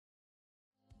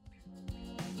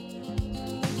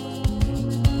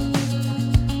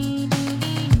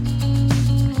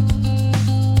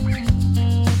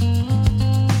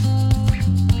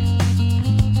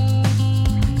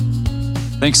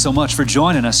Thanks so much for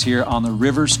joining us here on the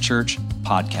Rivers Church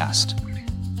podcast.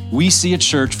 We see a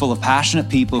church full of passionate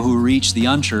people who reach the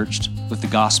unchurched with the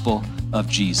gospel of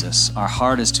Jesus. Our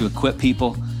heart is to equip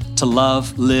people to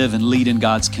love, live, and lead in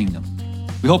God's kingdom.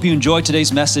 We hope you enjoy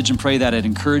today's message and pray that it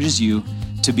encourages you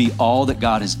to be all that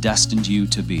God has destined you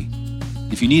to be.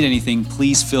 If you need anything,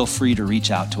 please feel free to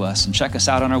reach out to us and check us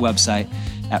out on our website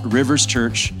at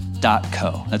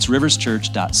riverschurch.co. That's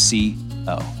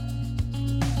riverschurch.co.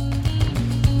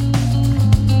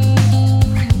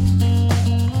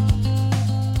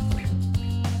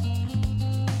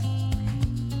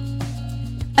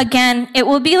 Again, it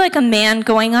will be like a man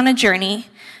going on a journey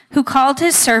who called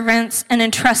his servants and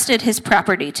entrusted his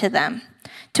property to them.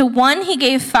 To one he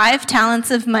gave 5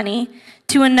 talents of money,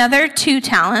 to another 2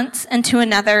 talents, and to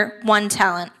another 1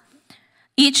 talent,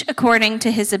 each according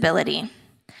to his ability.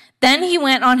 Then he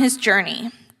went on his journey.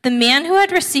 The man who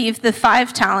had received the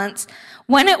 5 talents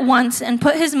went at once and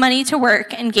put his money to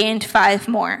work and gained 5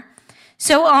 more.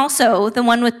 So also the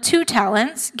one with 2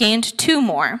 talents gained 2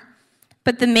 more.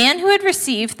 But the man who had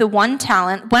received the 1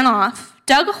 talent went off,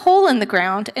 dug a hole in the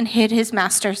ground, and hid his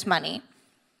master's money.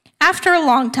 After a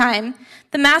long time,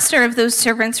 the master of those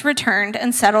servants returned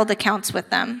and settled accounts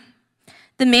with them.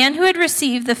 The man who had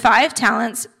received the 5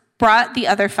 talents brought the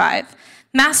other 5.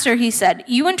 Master, he said,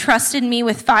 you entrusted me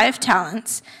with 5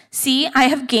 talents. See, I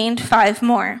have gained 5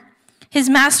 more. His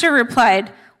master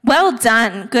replied, well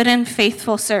done, good and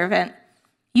faithful servant.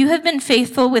 You have been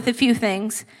faithful with a few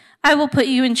things. I will put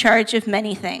you in charge of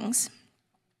many things.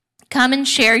 Come and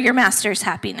share your master's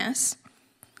happiness.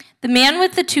 The man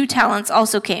with the 2 talents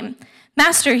also came.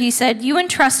 Master, he said, you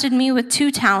entrusted me with 2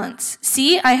 talents.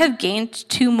 See, I have gained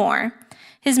 2 more.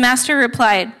 His master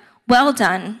replied, well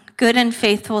done, good and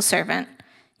faithful servant.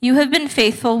 You have been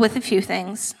faithful with a few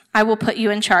things. I will put you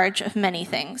in charge of many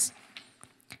things.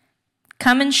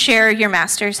 Come and share your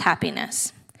master's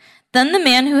happiness. Then the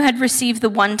man who had received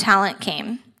the 1 talent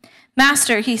came.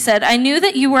 Master, he said, I knew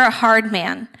that you were a hard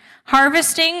man,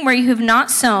 harvesting where you have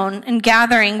not sown and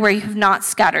gathering where you have not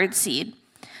scattered seed.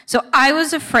 So I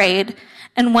was afraid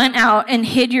and went out and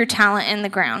hid your talent in the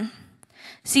ground.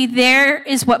 See, there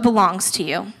is what belongs to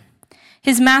you.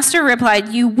 His master replied,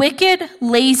 you wicked,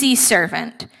 lazy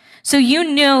servant. So you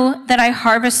knew that I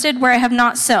harvested where I have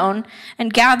not sown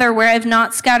and gather where I have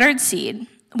not scattered seed.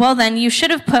 Well then, you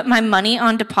should have put my money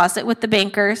on deposit with the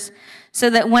bankers, so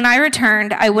that when I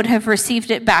returned, I would have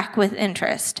received it back with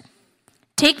interest.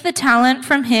 Take the talent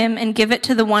from him and give it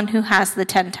to the one who has the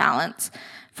 10 talents.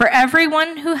 For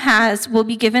everyone who has will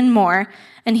be given more,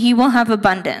 and he will have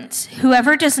abundance.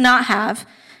 Whoever does not have,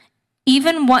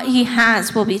 even what he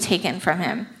has will be taken from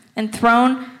him, and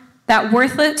thrown that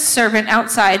worthless servant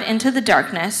outside into the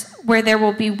darkness, where there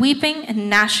will be weeping and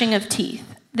gnashing of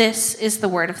teeth. This is the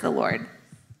word of the Lord.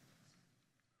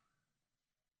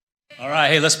 All right,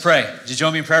 hey, let's pray. Would you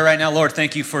join me in prayer right now? Lord,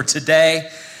 thank you for today,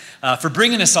 for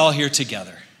bringing us all here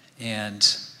together. And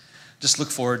just look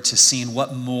forward to seeing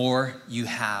what more you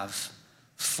have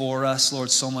for us. Lord,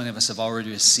 so many of us have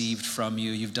already received from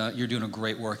you. You're doing a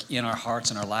great work in our hearts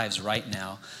and our lives right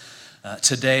now,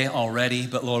 today already.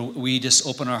 But Lord, we just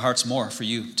open our hearts more for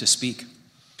you to speak.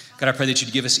 God, I pray that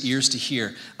you'd give us ears to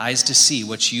hear, eyes to see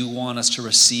what you want us to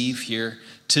receive here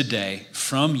today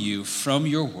from you, from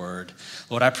your word.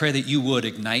 Lord, I pray that you would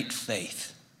ignite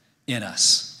faith in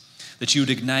us, that you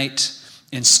would ignite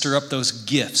and stir up those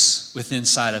gifts within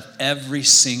inside of every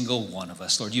single one of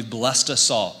us. Lord, you've blessed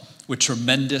us all with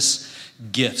tremendous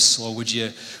gifts. Lord, would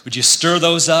you stir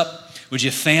those up? Would you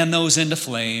fan those into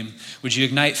flame? Would you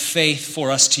ignite faith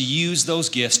for us to use those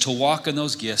gifts, to walk in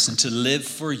those gifts, and to live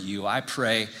for you? I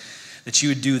pray that you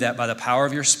would do that by the power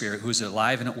of your Spirit, who is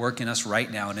alive and at work in us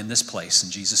right now and in this place.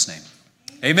 In Jesus' name,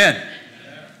 amen.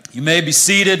 You may be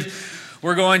seated.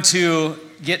 We're going to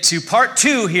get to part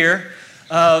 2 here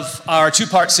of our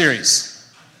 2-part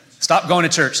series. Stop going to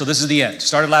church. So this is the end.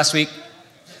 Started last week.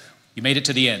 You made it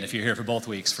to the end if you're here for both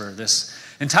weeks for this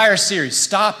entire series.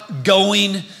 Stop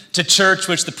going to church,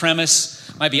 which the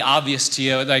premise might be obvious to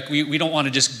you. Like we don't want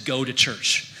to just go to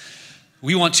church.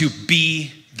 We want to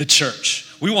be the church.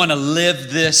 We want to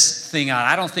live this thing out.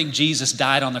 I don't think Jesus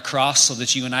died on the cross so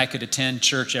that you and I could attend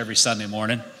church every Sunday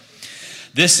morning.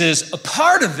 This is a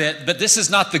part of it, but this is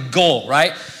not the goal,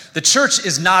 right? The church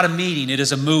is not a meeting, it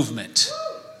is a movement.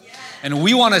 And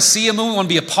we want to see a movement, we want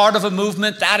to be a part of a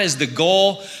movement. That is the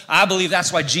goal. I believe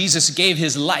that's why Jesus gave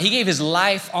his life. He gave his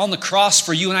life on the cross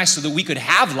for you and I so that we could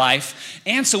have life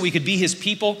and so we could be his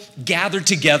people gathered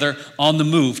together on the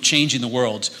move, changing the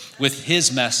world with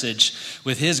his message,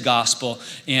 with his gospel,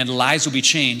 and lives will be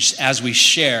changed as we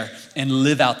share and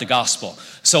live out the gospel.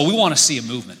 So we want to see a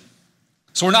movement.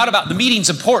 So we're not about, the meeting's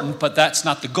important, but that's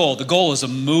not the goal. The goal is a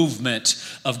movement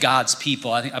of God's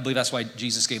people. I believe that's why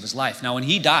Jesus gave his life. Now, when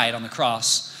he died on the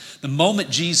cross, the moment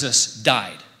Jesus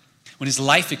died, when his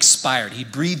life expired, he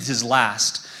breathed his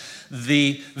last,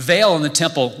 the veil in the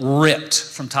temple ripped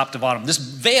from top to bottom. This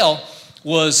veil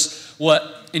was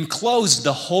what enclosed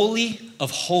the Holy of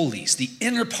Holies, the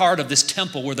inner part of this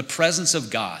temple where the presence of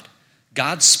God,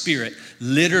 God's Spirit,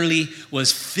 literally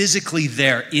was physically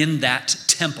there in that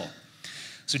temple.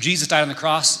 So Jesus died on the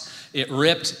cross, it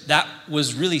ripped. That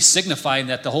was really signifying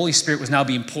that the Holy Spirit was now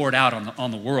being poured out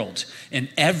on the world. And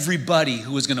everybody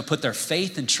who was going to put their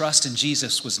faith and trust in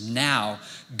Jesus was now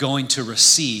going to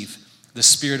receive the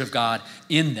Spirit of God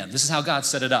in them. This is how God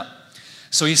set it up.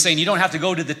 So he's saying you don't have to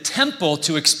go to the temple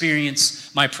to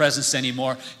experience my presence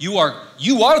anymore. You are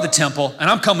the temple, and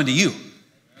I'm coming to you.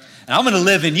 And I'm going to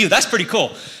live in you. That's pretty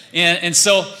cool. And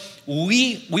so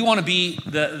we want to be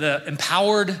the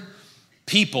empowered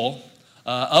people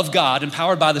of God,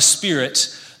 empowered by the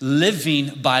Spirit,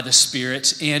 living by the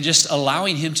Spirit, and just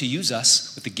allowing him to use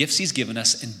us with the gifts he's given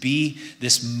us and be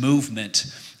this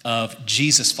movement of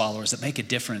Jesus followers that make a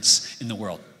difference in the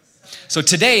world. So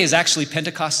today is actually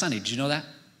Pentecost Sunday. Did you know that?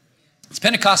 It's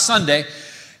Pentecost Sunday,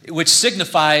 which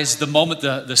signifies the moment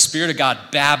the Spirit of God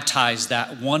baptized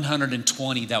that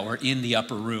 120 that were in the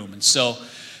upper room. And so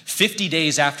 50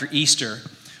 days after Easter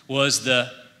was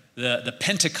the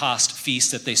Pentecost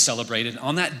feast that they celebrated.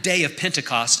 On that day of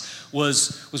Pentecost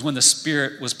was when the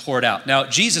Spirit was poured out. Now,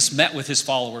 Jesus met with his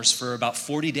followers for about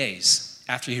 40 days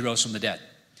after he rose from the dead.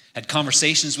 Had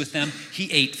conversations with them.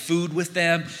 He ate food with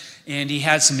them. And he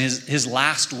had some his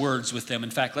last words with them. In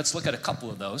fact, let's look at a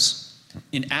couple of those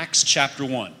in Acts chapter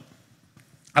 1.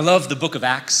 I love the book of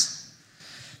Acts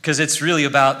because it's really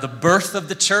about the birth of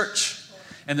the church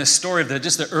and the story of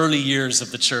just the early years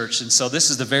of the church. And so this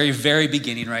is the very, very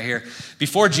beginning right here.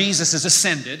 Before Jesus is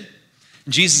ascended,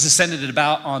 Jesus ascended at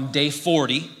about on day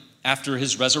 40 after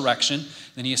his resurrection.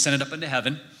 Then he ascended up into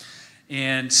heaven.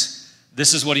 And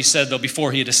this is what he said, though,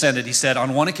 before he had ascended. He said,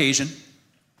 on one occasion,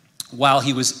 while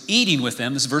he was eating with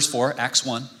them, this is verse 4, Acts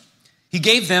 1, he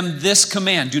gave them this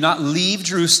command: do not leave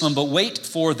Jerusalem, but wait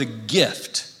for the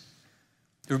gift.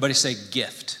 Everybody say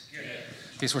gift.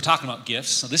 Okay, so we're talking about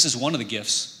gifts. So this is one of the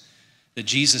gifts that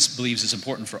Jesus believes is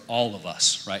important for all of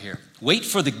us right here. Wait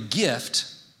for the gift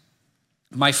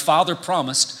my Father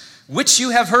promised, which you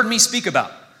have heard me speak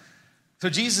about. So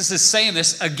Jesus is saying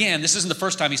this again. This isn't the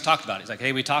first time he's talked about it. He's like,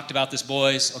 hey, we talked about this,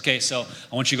 boys. Okay, so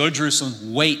I want you to go to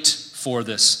Jerusalem. Wait for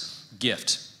this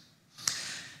gift.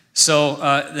 So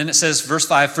then it says, verse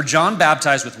 5, for John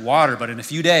baptized with water, but in a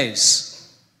few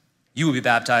days you will be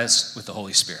baptized with the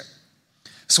Holy Spirit.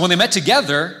 So when they met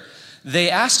together, they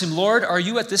asked him, Lord, are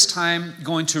you at this time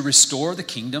going to restore the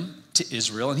kingdom to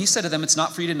Israel? And he said to them, it's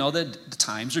not for you to know the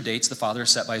times or dates the Father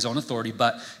has set by his own authority,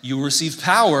 but you will receive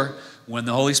power when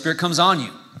the Holy Spirit comes on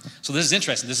you. So this is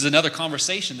interesting. This is another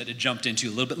conversation that it jumped into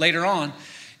a little bit later on,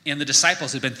 and the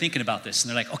disciples had been thinking about this, and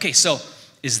they're like, okay, so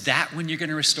is that when you're going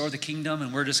to restore the kingdom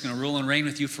and we're just going to rule and reign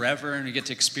with you forever and we get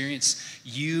to experience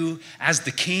you as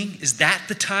the king? Is that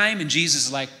the time? And Jesus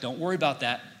is like, don't worry about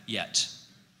that yet.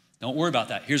 Don't worry about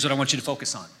that. Here's what I want you to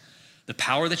focus on. The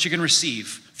power that you're going to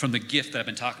receive from the gift that I've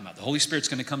been talking about. The Holy Spirit's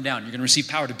going to come down. You're going to receive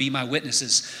power to be my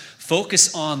witnesses.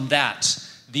 Focus on that.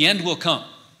 The end will come.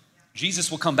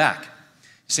 Jesus will come back.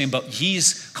 Saying, but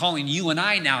he's calling you and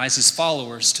I now as his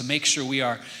followers to make sure we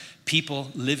are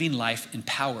people living life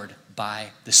empowered by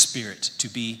the Spirit to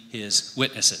be his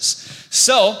witnesses.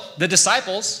 So the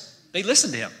disciples, they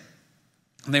listened to him.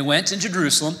 And they went into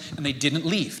Jerusalem and they didn't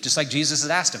leave, just like Jesus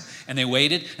had asked them. And they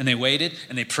waited and they waited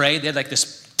and they prayed. They had like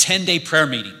this 10-day prayer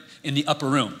meeting in the upper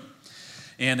room.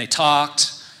 And they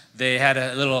talked. They had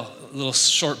a little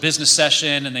short business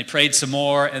session and they prayed some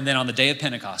more. And then on the day of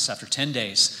Pentecost, after 10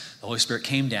 days, the Holy Spirit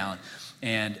came down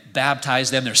and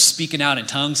baptized them. They're speaking out in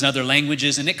tongues and other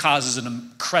languages, and it causes an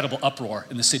incredible uproar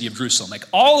in the city of Jerusalem. Like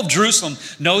all of Jerusalem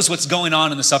knows what's going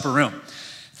on in this upper room.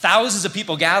 Thousands of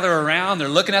people gather around. They're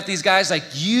looking at these guys like,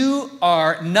 you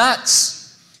are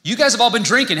nuts. You guys have all been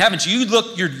drinking, haven't you?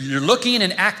 You're looking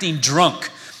and acting drunk.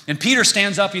 And Peter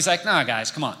stands up. He's like, nah, guys,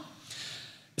 come on.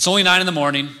 It's only 9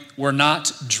 a.m. We're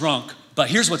not drunk. But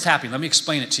here's what's happening. Let me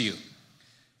explain it to you.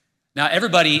 Now,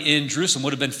 everybody in Jerusalem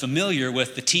would have been familiar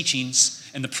with the teachings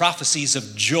and the prophecies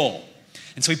of Joel.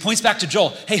 And so he points back to Joel.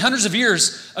 Hey, hundreds of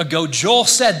years ago, Joel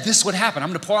said this would happen. I'm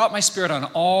going to pour out my Spirit on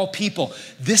all people.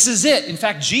 This is it. In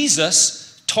fact,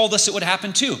 Jesus told us it would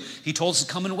happen too. He told us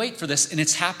to come and wait for this, and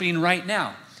it's happening right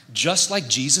now, just like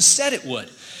Jesus said it would.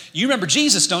 You remember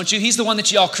Jesus, don't you? He's the one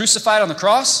that you all crucified on the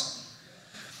cross.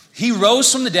 He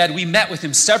rose from the dead. We met with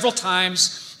him several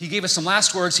times. He gave us some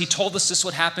last words. He told us this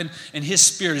would happen, and his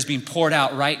Spirit is being poured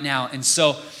out right now. And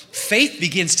so faith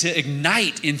begins to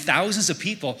ignite in thousands of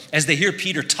people as they hear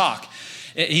Peter talk.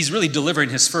 He's really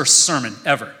delivering his first sermon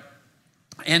ever.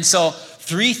 And so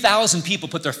 3,000 people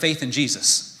put their faith in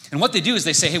Jesus. And what they do is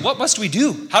they say, hey, what must we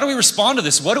do? How do we respond to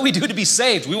this? What do we do to be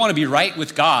saved? We want to be right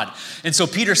with God. And so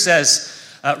Peter says,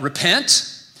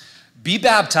 repent, be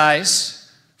baptized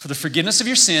for the forgiveness of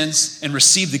your sins, and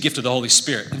receive the gift of the Holy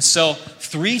Spirit. And so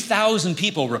 3,000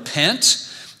 people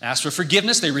repent, ask for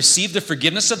forgiveness. They receive the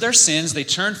forgiveness of their sins. They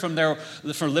turn from living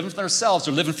for themselves.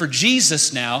 They're living for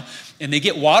Jesus now, and they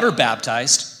get water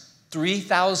baptized.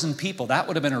 3,000 people. That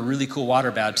would have been a really cool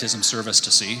water baptism service to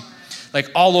see.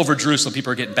 Like all over Jerusalem,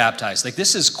 people are getting baptized. Like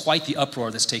this is quite the uproar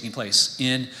that's taking place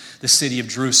in the city of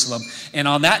Jerusalem. And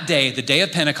on that day, the day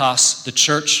of Pentecost, the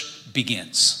church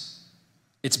begins.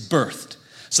 It's birthed.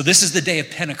 So this is the day of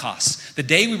Pentecost, the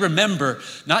day we remember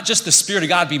not just the Spirit of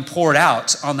God being poured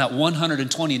out on that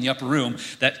 120 in the upper room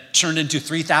that turned into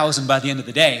 3,000 by the end of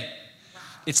the day.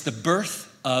 It's the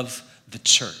birth of the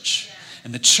church.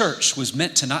 And the church was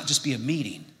meant to not just be a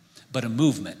meeting, but a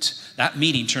movement. That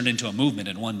meeting turned into a movement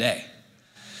in one day.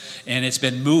 And it's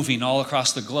been moving all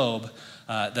across the globe.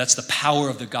 That's the power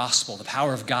of the gospel. The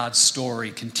power of God's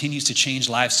story continues to change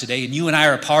lives today. And you and I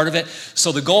are a part of it.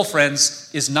 So the goal, friends,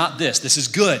 is not this. This is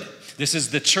good. This is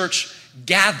the church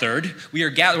gathered. We are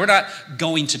gathered. We're not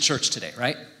going to church today,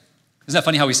 right? Isn't that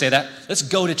funny how we say that? Let's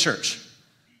go to church.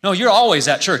 No, you're always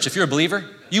at church. If you're a believer,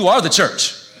 you are the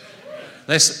church.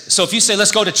 So if you say,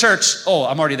 let's go to church, oh,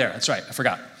 I'm already there. That's right. I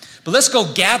forgot. But let's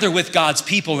go gather with God's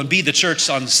people and be the church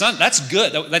on Sunday. That's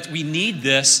good. We need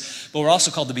this, but we're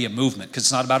also called to be a movement because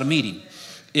it's not about a meeting.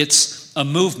 It's a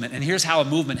movement. And here's how a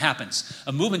movement happens.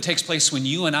 A movement takes place when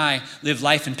you and I live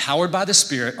life empowered by the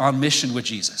Spirit on mission with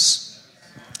Jesus.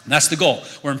 And that's the goal.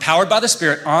 We're empowered by the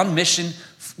Spirit on mission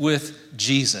with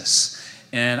Jesus.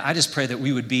 And I just pray that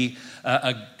we would be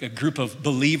a group of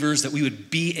believers, that we would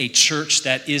be a church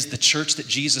that is the church that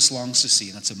Jesus longs to see.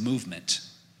 And that's a movement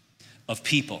of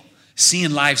people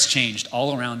seeing lives changed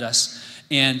all around us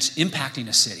and impacting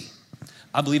a city.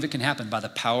 I believe it can happen by the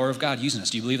power of God using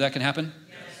us. Do you believe that can happen?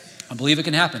 Yes. I believe it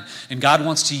can happen. And God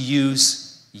wants to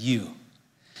use you.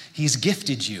 He's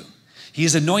gifted you. He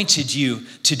has anointed you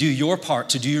to do your part,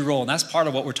 to do your role. And that's part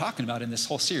of what we're talking about in this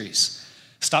whole series.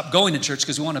 Stop going to church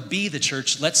because we want to be the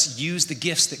church. Let's use the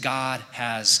gifts that God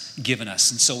has given us.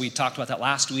 And so we talked about that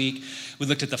last week. We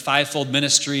looked at the fivefold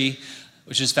ministry,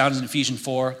 which is found in Ephesians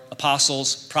 4,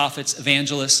 apostles, prophets,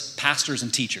 evangelists, pastors,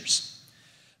 and teachers.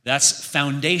 That's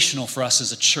foundational for us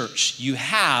as a church. You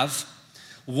have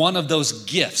one of those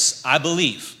gifts, I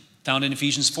believe, found in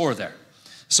Ephesians 4 there.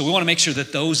 So we want to make sure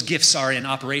that those gifts are in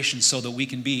operation so that we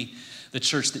can be the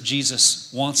church that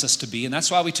Jesus wants us to be. And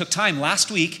that's why we took time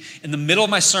last week, in the middle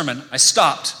of my sermon, I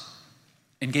stopped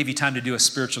and gave you time to do a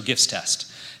spiritual gifts test.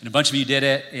 And a bunch of you did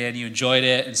it, and you enjoyed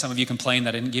it, and some of you complained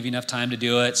that I didn't give you enough time to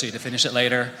do it, so you had to finish it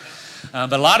later.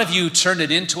 But a lot of you turned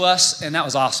it into us, and that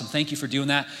was awesome. Thank you for doing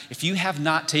that. If you have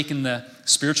not taken the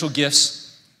spiritual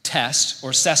gifts test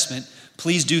or assessment,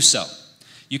 please do so.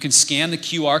 You can scan the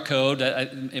QR code.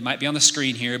 It might be on the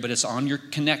screen here, but it's on your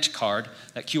Connect card.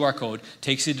 That QR code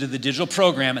takes you to the digital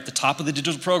program. At the top of the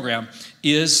digital program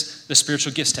is the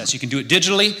spiritual gifts test. You can do it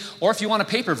digitally, or if you want a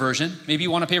paper version, maybe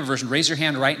you want a paper version, raise your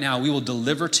hand right now. We will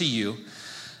deliver to you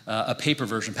a paper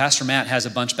version. Pastor Matt has a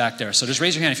bunch back there. So just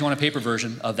raise your hand if you want a paper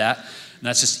version of that, and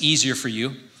that's just easier for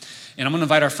you. And I'm going to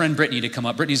invite our friend Brittany to come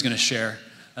up. Brittany's going to share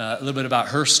a little bit about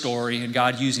her story and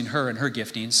God using her and her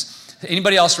giftings.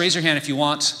 Anybody else, raise your hand if you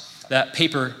want that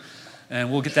paper,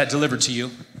 and we'll get that delivered to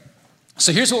you.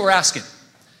 So here's what we're asking.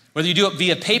 Whether you do it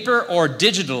via paper or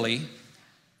digitally,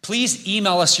 please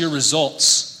email us your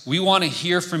results. We want to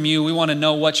hear from you. We want to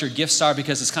know what your gifts are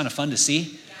because it's kind of fun to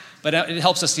see. But it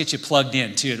helps us get you plugged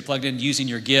in, too, to plug in using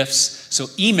your gifts. So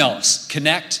email us,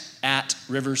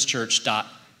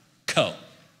 connect@riverschurch.co.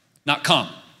 Not com,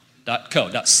 .co,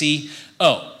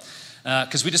 .co.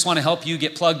 Because we just want to help you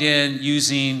get plugged in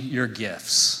using your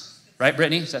gifts. Right,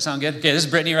 Brittany? Does that sound good? Okay, this is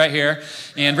Brittany right here.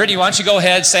 And Brittany, why don't you go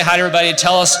ahead, say hi to everybody, and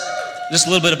tell us just a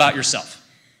little bit about yourself.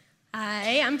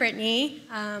 Hi, I'm Brittany.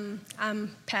 I'm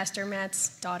Pastor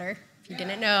Matt's daughter, if you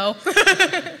didn't know.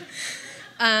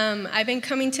 I've been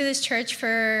coming to this church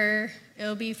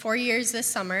it'll be 4 years this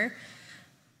summer.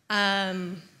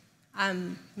 I'm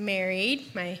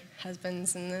married. My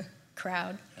husband's in the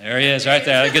crowd. There he is, right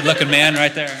there. A good-looking man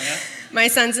right there. Yeah. My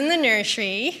son's in the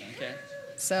nursery. Okay.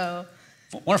 So.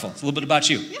 Wonderful. It's a little bit about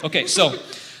you. Yeah. Okay, so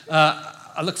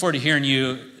I look forward to hearing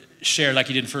you share, like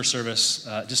you did in first service,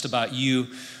 just about you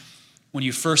when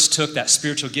you first took that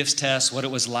spiritual gifts test, what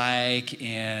it was like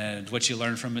and what you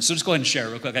learned from it. So just go ahead and share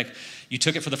real quick. Like, you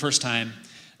took it for the first time.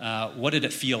 What did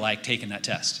it feel like taking that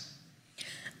test?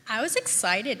 I was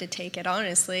excited to take it,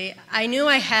 honestly. I knew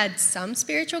I had some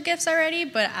spiritual gifts already,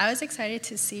 but I was excited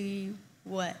to see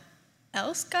what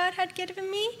else God had given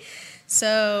me.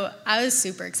 So I was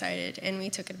super excited, and we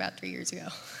took it about 3 years ago.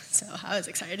 So I was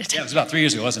excited to take it. Yeah, it was about 3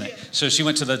 years ago, wasn't it? Yeah. So she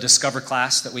went to the Discover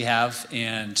class that we have,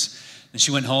 and then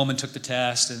she went home and took the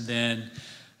test, and then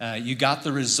you got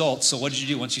the results. So what did you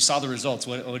do? Once you saw the results,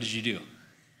 what did you do?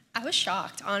 I was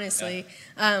shocked, honestly.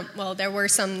 Yeah. Well, there were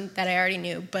some that I already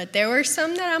knew, but there were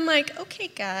some that I'm like, okay,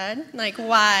 God, like,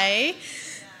 why?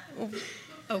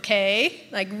 Okay,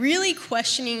 like really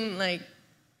questioning, like,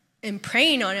 and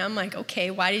praying on it. I'm like,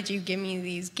 okay, why did you give me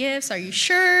these gifts? Are you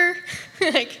sure?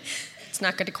 Like, it's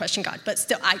not good to question God, but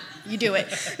still, you do it.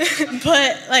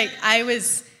 But like, I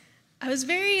was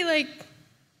very like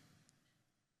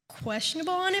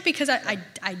questionable on it because I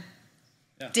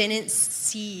didn't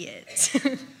see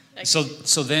it. Like,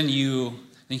 so then you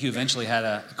eventually had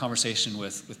a conversation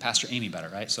with Pastor Amy about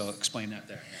it, right? So explain that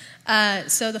there.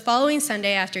 So the following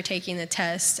Sunday after taking the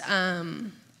test,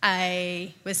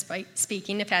 I was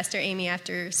speaking to Pastor Amy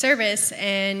after service,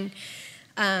 and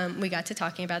we got to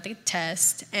talking about the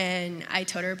test, and I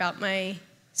told her about my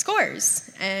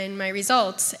scores and my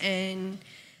results. And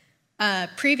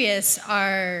previous,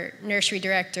 our nursery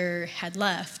director had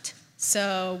left,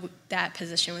 so that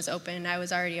position was open. I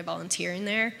was already a volunteer in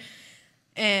there.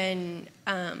 And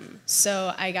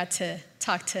so I got to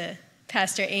talk to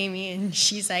Pastor Amy, and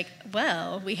she's like,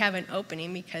 well, we have an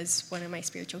opening because one of my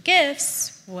spiritual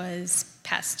gifts was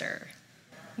pastor.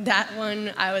 That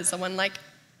one, I was the one like,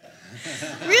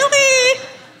 really?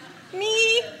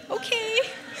 Me? Okay.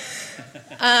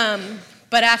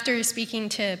 But after speaking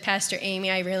to Pastor Amy,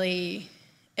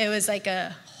 it was like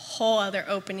a whole other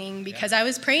opening because I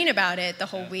was praying about it the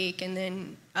whole week, and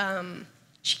then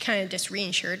she kind of just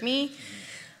reassured me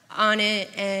on it,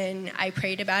 and I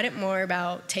prayed about it more,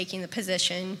 about taking the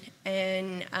position,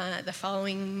 and the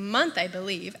following month, I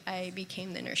believe, I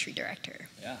became the nursery director.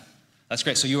 Yeah, that's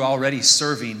great. So you were already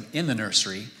serving in the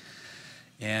nursery,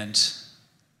 and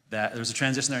that there was a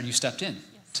transition there, and you stepped in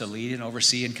to lead and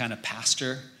oversee and kind of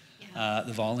pastor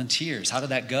the volunteers. How did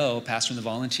that go, pastoring the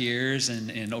volunteers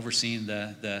and overseeing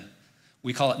the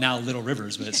we call it now Little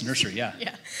Rivers, but it's nursery, yeah.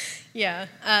 Yeah.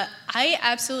 I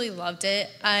absolutely loved it.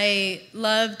 I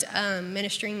loved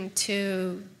ministering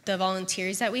to the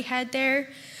volunteers that we had there,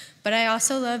 but I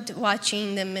also loved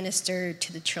watching them minister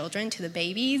to the children, to the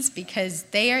babies, because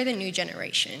they are the new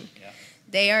generation. Yeah.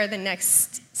 They are the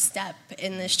next step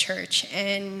in this church,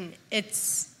 and it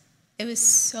was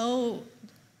so,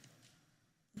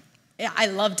 I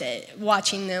loved it,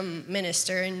 watching them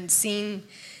minister and seeing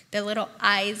their little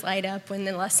eyes light up when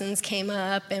the lessons came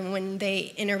up and when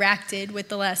they interacted with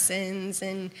the lessons,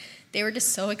 and they were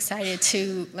just so excited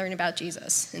to learn about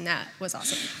Jesus, and that was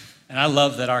awesome. And I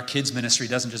love that our kids ministry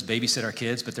doesn't just babysit our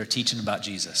kids, but they're teaching about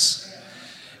Jesus.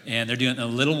 And they're doing the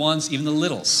little ones, even the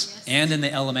littles, and in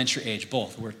the elementary age,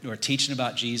 both. We're teaching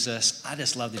about Jesus. I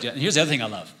just love to do it. And here's the other thing I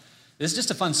love. This is just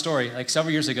a fun story. Like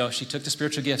several years ago, she took the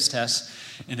spiritual gifts test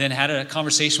and then had a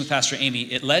conversation with Pastor Amy.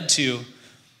 It led to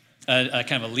a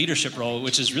kind of a leadership role,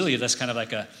 which is really that's kind of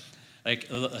like a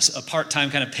part-time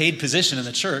kind of paid position in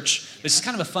the church. This is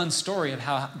kind of a fun story of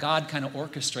how God kind of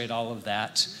orchestrated all of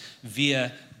that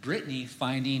via Brittany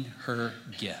finding her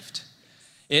gift.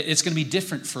 It's going to be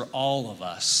different for all of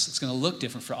us. It's going to look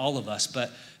different for all of us,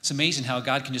 but it's amazing how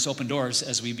God can just open doors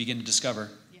as we begin to discover,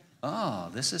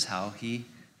 this is how he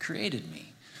created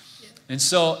me. Yeah. And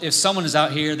so if someone is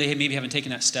out here, they maybe haven't taken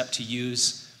that step to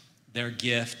use their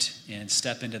gift and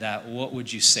step into that, what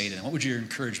would you say to them? What would your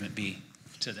encouragement be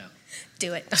to them?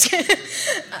 Do it.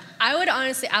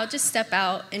 I'll just step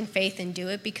out in faith and do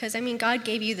it because, God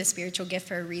gave you the spiritual gift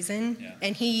for a reason,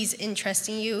 and he's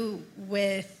entrusting you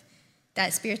with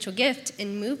that spiritual gift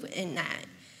and move in that.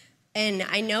 And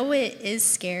I know it is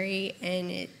scary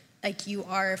and you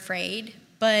are afraid,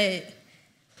 but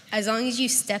as long as you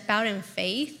step out in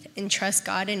faith and trust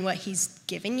God in what he's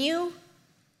given you,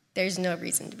 there's no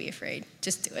reason to be afraid.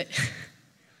 Just do it.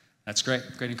 That's great.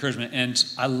 Great encouragement. And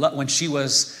I love when she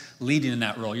was leading in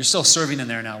that role. You're still serving in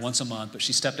there now once a month, but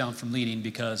she stepped down from leading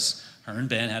because her and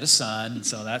Ben had a son, and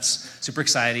so that's super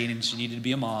exciting, and she needed to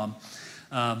be a mom.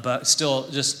 But still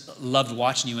just loved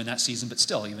watching you in that season, but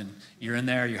still even you're in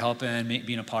there, you're helping,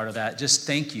 being a part of that. Just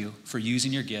thank you for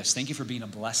using your gifts. Thank you for being a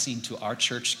blessing to our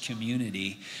church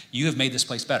community. You have made this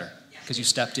place better because you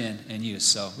stepped in and used,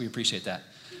 so we appreciate that.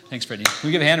 Thanks, Brittany. Can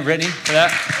we give a hand to Brittany for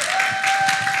that?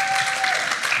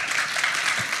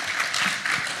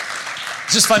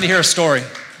 It's just fun to hear a story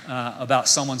about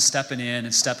someone stepping in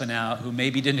and stepping out who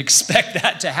maybe didn't expect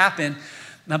that to happen.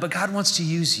 Now, but God wants to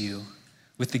use you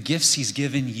with the gifts he's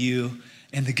given you.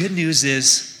 And the good news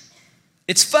is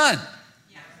it's fun.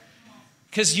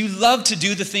 Because you love to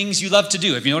do the things you love to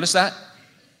do. Have you noticed that?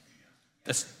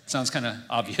 That sounds kind of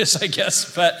obvious, I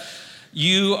guess. But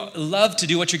you love to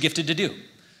do what you're gifted to do.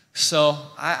 So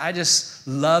I just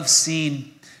love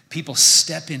seeing people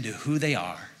step into who they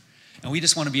are. And we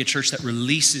just want to be a church that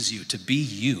releases you to be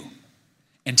you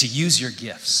and to use your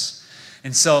gifts.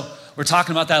 And so we're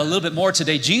talking about that a little bit more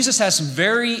today. Jesus has some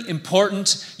very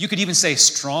important, you could even say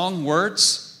strong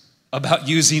words about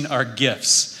using our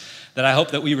gifts that I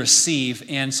hope that we receive.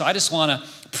 And so I just want to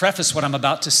preface what I'm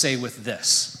about to say with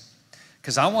this.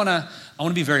 Because I want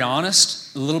to be very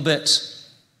honest, a little bit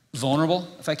vulnerable,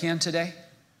 if I can today,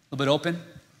 a little bit open.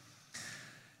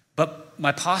 But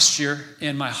my posture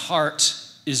and my heart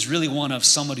is really one of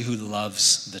somebody who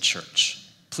loves the church.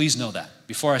 Please know that.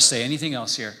 Before I say anything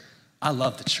else here, I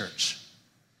love the church.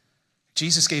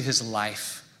 Jesus gave his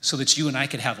life so that you and I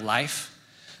could have life,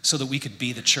 so that we could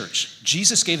be the church.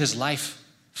 Jesus gave his life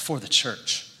for the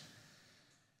church.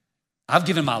 I've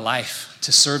given my life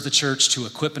to serve the church, to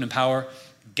equip and empower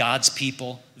God's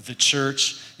people, the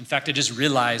church. In fact, I just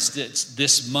realized that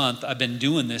this month I've been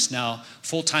doing this now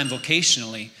full-time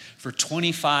vocationally for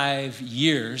 25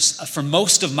 years. For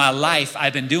most of my life,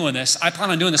 I've been doing this. I plan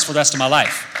on doing this for the rest of my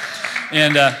life.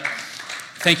 And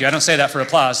thank you. I don't say that for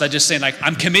applause. I just say, like,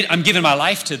 I'm committed. I'm giving my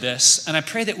life to this. And I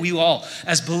pray that we all,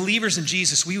 as believers in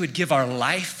Jesus, we would give our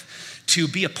life to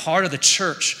be a part of the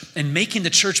church and making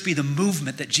the church be the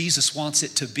movement that Jesus wants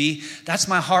it to be. That's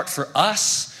my heart for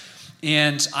us.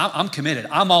 And I'm committed.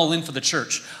 I'm all in for the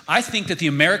church. I think that the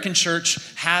American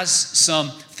church has some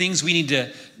things we need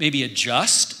to maybe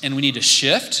adjust and we need to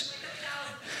shift.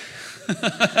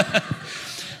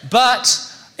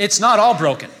 But it's not all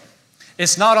broken.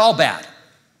 It's not all bad.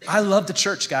 I love the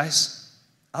church, guys.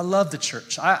 I love the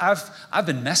church. I've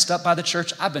been messed up by the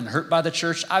church. I've been hurt by the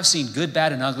church. I've seen good,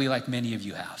 bad, and ugly like many of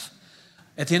you have.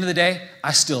 At the end of the day,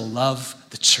 I still love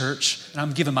the church, and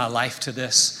I'm giving my life to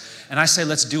this. And I say,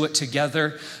 let's do it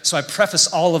together. So I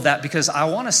preface all of that because I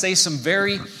want to say some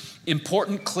very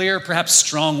important, clear, perhaps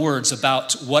strong words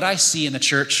about what I see in the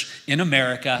church in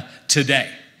America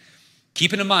today.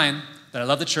 Keeping in mind that I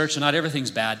love the church and not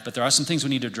everything's bad, but there are some things we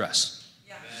need to address.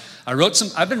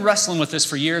 I've been wrestling with this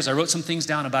for years. I wrote some things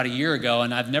down about a year ago,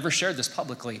 and I've never shared this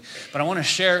publicly, but I want to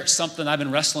share something I've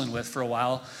been wrestling with for a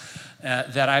while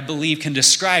that I believe can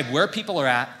describe where people are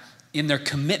at in their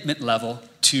commitment level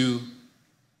to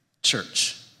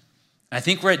church. I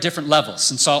think we're at different levels,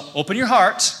 and so open your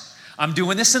heart. I'm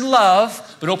doing this in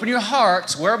love, but open your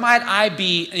heart. Where might I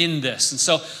be in this? And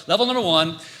so level number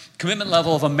one, commitment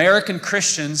level of American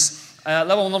Christians.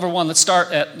 Level number one, let's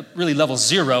start at really level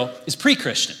 0, is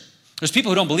pre-Christian. There's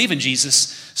people who don't believe in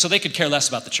Jesus, so they could care less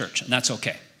about the church, and that's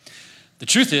okay. The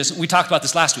truth is, we talked about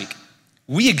this last week,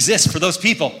 we exist for those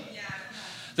people.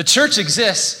 The church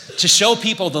exists to show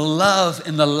people the love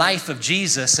and the life of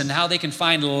Jesus and how they can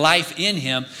find life in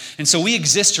him. And so we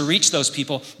exist to reach those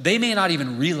people. They may not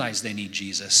even realize they need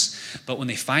Jesus, but when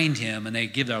they find him and they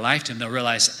give their life to him, they'll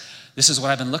realize, this is what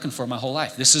I've been looking for my whole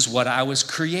life. This is what I was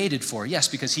created for. Yes,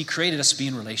 because he created us to be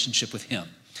in relationship with him.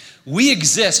 We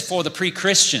exist for the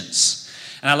pre-Christians.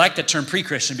 And I like that term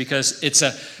pre-Christian because it's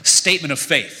a statement of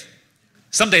faith.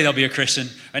 Someday they'll be a Christian.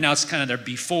 Right now it's kind of their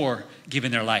before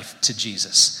giving their life to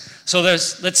Jesus. So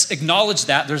let's acknowledge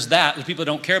that. There's people that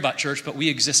don't care about church, but we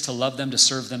exist to love them, to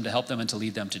serve them, to help them, and to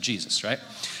lead them to Jesus, right?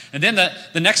 And then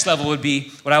the next level would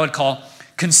be what I would call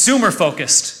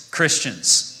consumer-focused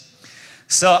Christians.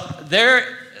 So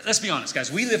let's be honest, guys.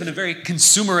 We live in a very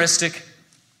consumeristic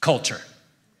culture.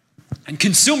 And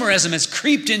consumerism has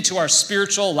creeped into our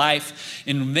spiritual life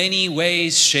in many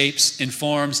ways, shapes, and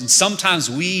forms, and sometimes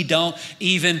we don't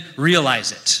even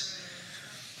realize it.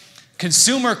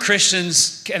 Consumer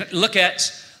Christians can look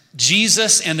at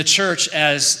Jesus and the church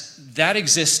as that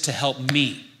exists to help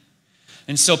me.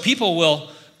 And so people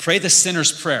will pray the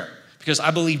sinner's prayer because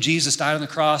I believe Jesus died on the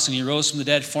cross and he rose from the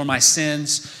dead for my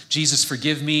sins. Jesus,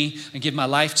 forgive me and give my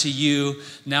life to you.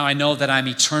 Now I know that I'm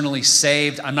eternally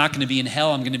saved. I'm not going to be in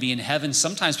hell. I'm going to be in heaven.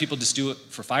 Sometimes people just do it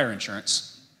for fire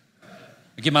insurance.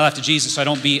 I give my life to Jesus so I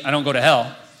don't go to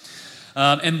hell.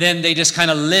 And then they just kind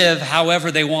of live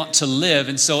however they want to live.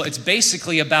 And so it's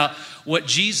basically about what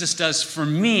Jesus does for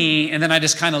me, and then I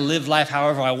just kind of live life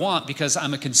however I want because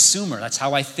I'm a consumer. That's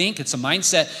how I think. It's a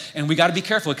mindset, and we got to be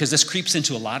careful because this creeps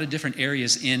into a lot of different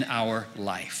areas in our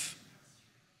life.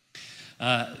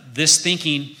 This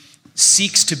thinking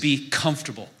seeks to be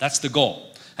comfortable. That's the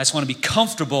goal. I just want to be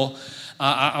comfortable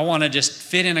I want to just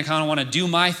fit in. I kind of want to do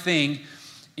my thing.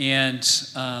 And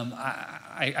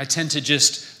I tend to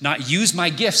just not use my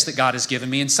gifts that God has given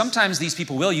me. And sometimes these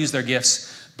people will use their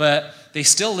gifts, but they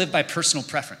still live by personal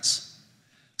preference.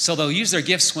 So they'll use their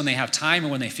gifts when they have time or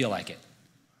when they feel like it.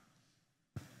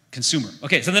 Consumer.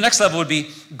 Okay, so the next level would be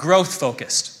growth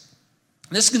focused.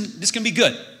 This can be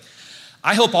good.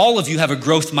 I hope all of you have a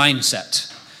growth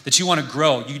mindset, that you want to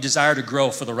grow, you desire to grow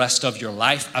for the rest of your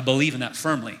life. I believe in that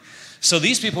firmly. So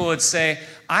these people would say,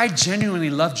 I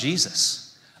genuinely love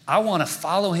Jesus. I want to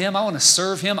follow him. I want to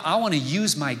serve him. I want to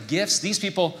use my gifts. These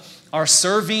people are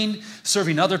serving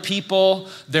other people.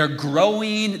 They're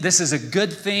growing. This is a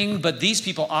good thing, but these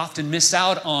people often miss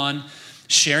out on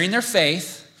sharing their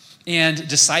faith and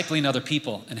discipling other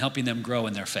people and helping them grow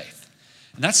in their faith.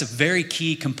 And that's a very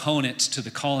key component to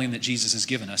the calling that Jesus has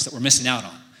given us that we're missing out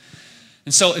on.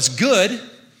 And so it's good,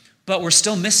 but we're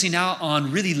still missing out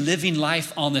on really living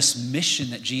life on this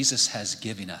mission that Jesus has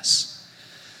given us.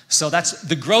 So that's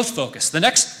the growth focus. The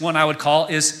next one I would call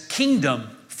is kingdom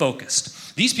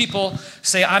focused. These people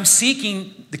say, I'm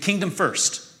seeking the kingdom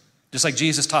first, just like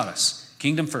Jesus taught us.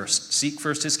 Kingdom first. Seek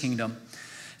first his kingdom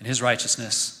and his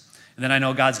righteousness. And then I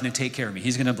know God's going to take care of me.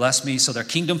 He's going to bless me. So they're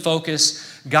kingdom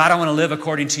focused. God, I want to live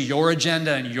according to your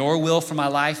agenda and your will for my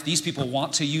life. These people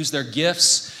want to use their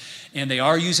gifts, and they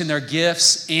are using their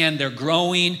gifts, and they're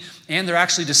growing, and they're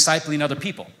actually discipling other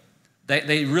people.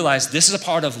 They realize this is a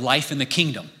part of life in the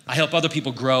kingdom. I help other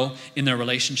people grow in their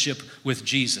relationship with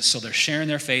Jesus. So they're sharing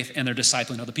their faith and they're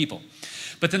discipling other people.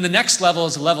 But then the next level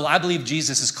is a level I believe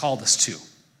Jesus has called us to.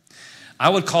 I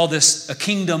would call this a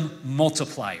kingdom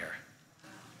multiplier.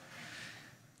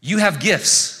 You have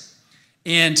gifts,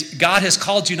 and God has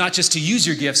called you not just to use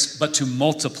your gifts, but to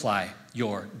multiply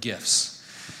your gifts.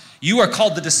 You are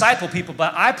called to disciple people,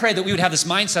 but I pray that we would have this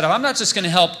mindset of, I'm not just going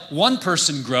to help one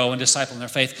person grow and disciple in their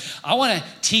faith. I want to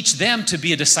teach them to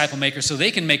be a disciple maker so they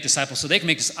can make disciples, so they can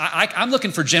make I'm looking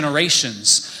for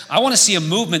generations. I want to see a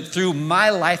movement through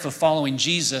my life of following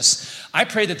Jesus. I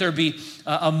pray that there be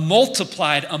a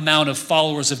multiplied amount of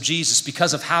followers of Jesus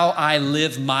because of how I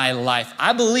live my life.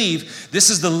 I believe this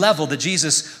is the level that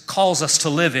Jesus calls us to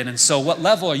live in. And so what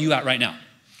level are you at right now?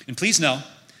 And please know,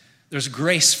 there's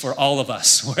grace for all of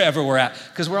us, wherever we're at,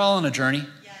 because we're all on a journey.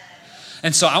 Yes.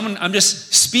 And so I'm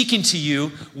just speaking to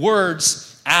you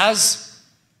words as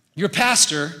your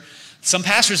pastor. Some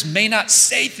pastors may not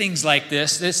say things like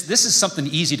this. This is something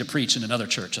easy to preach in another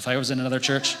church. If I was in another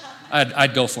church,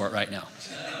 I'd go for it right now.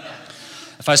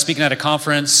 If I was speaking at a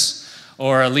conference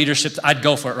or a leadership, I'd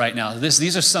go for it right now.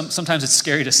 These are sometimes it's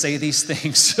scary to say these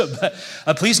things,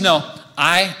 but please know,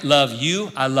 I love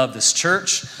you. I love this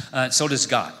church. So does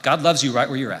God. God loves you right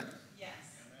where you're at. Yes.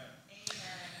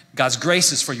 God's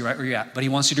grace is for you right where you're at, but he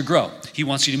wants you to grow. He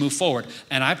wants you to move forward.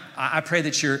 And I pray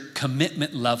that your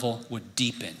commitment level would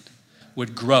deepen,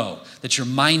 would grow, that your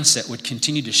mindset would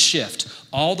continue to shift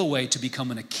all the way to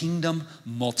becoming a kingdom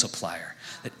multiplier,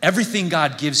 that everything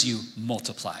God gives you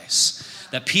multiplies,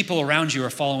 that people around you are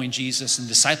following Jesus and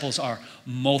disciples are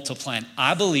multiplying.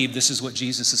 I believe this is what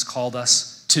Jesus has called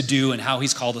us to do and how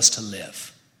he's called us to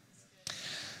live.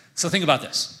 So think about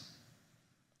this.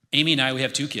 Amy and I, we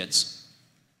have 2 kids.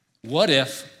 What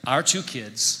if our 2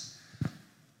 kids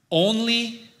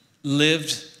only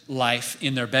lived life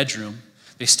in their bedroom?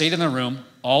 They stayed in their room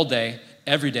all day,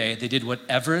 every day. They did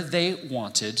whatever they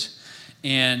wanted,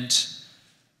 and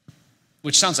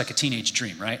which sounds like a teenage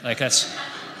dream, right? Like that's,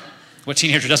 what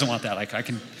teenager doesn't want that? Like I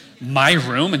can, my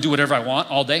room and do whatever I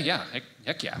want all day? Yeah,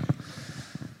 heck yeah.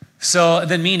 So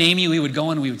then me and Amy, we would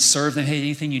go and we would serve them. Hey,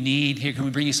 anything you need? Here, can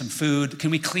we bring you some food? Can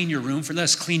we clean your room let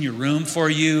us clean your room for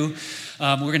you.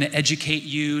 We're going to educate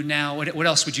you now. What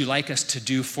else would you like us to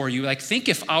do for you? Like, think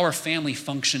if our family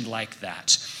functioned like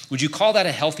that. Would you call that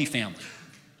a healthy family?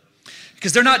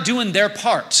 Because they're not doing their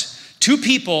part. 2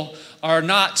 people are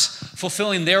not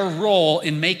fulfilling their role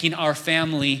in making our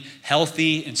family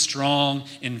healthy and strong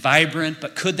and vibrant.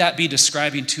 But could that be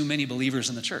describing too many believers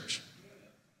in the church?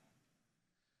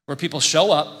 Where people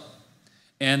show up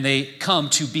and they come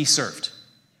to be served.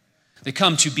 They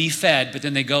come to be fed, but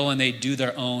then they go and they do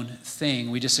their own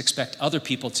thing. We just expect other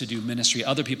people to do ministry,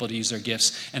 other people to use their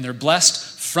gifts, and they're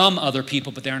blessed from other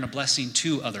people, but they aren't a blessing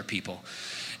to other people.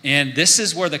 And this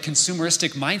is where the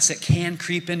consumeristic mindset can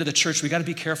creep into the church. We got to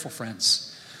be careful, friends,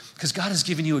 because God has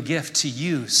given you a gift to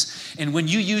use. And when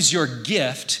you use your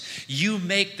gift, you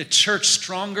make the church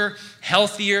stronger,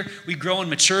 healthier. We grow in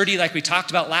maturity like we talked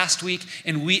about last week,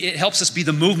 and it helps us be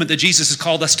the movement that Jesus has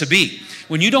called us to be.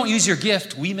 When you don't use your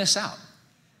gift, we miss out.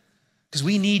 Because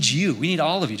we need you. We need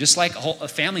all of you. Just like a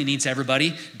family needs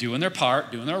everybody doing their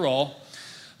part, doing their role.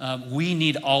 we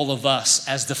need all of us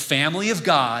as the family of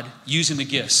God using the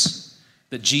gifts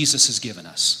that Jesus has given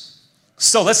us.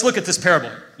 So let's look at this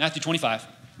parable, Matthew 25.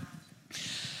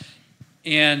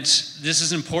 And this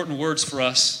is important words for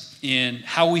us in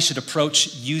how we should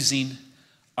approach using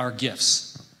our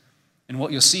gifts. And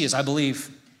what you'll see is I believe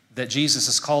that Jesus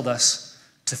has called us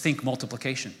to think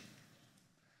multiplication,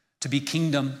 to be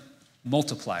kingdom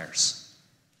multipliers.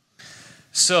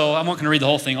 So I'm not going to read the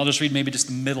whole thing. I'll just read maybe just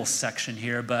the middle section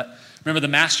here. But remember, the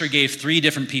master gave 3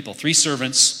 different people, 3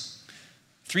 servants,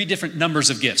 3 different numbers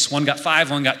of gifts. One got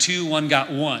 5, one got 2, one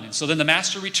got 1. And so then the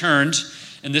master returned,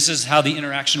 and this is how the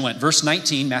interaction went. Verse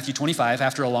 19, Matthew 25,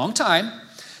 after a long time,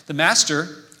 the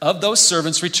master of those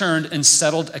servants returned and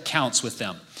settled accounts with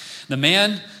them. The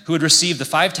man who had received the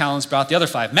 5 talents brought the other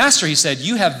 5. Master, he said,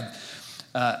 you have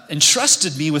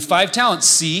entrusted me with 5 talents.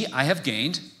 See, I have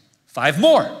gained 5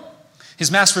 more.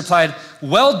 His master replied,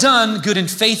 well done, good and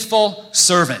faithful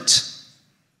servant.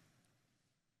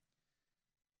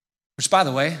 Which, by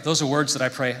the way, those are words that I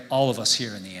pray all of us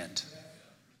hear in the end.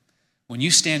 When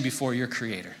you stand before your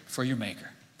Creator, for your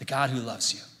Maker, the God who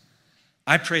loves you,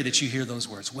 I pray that you hear those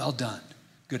words, well done,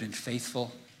 good and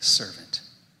faithful servant.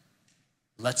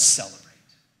 Let's celebrate.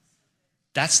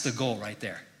 That's the goal right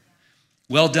there.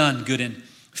 Well done, good and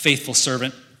faithful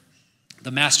servant.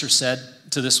 The master said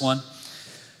to this one,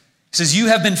 he says, you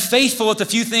have been faithful with a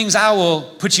few things. I will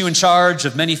put you in charge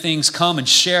of many things. Come and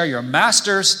share your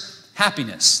master's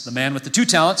happiness. The man with the 2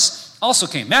 talents also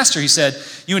came. Master, he said,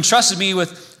 you entrusted me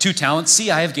with 2 talents. See,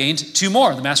 I have gained 2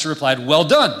 more. The master replied, well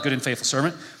done, good and faithful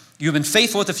servant. You have been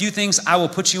faithful with a few things. I will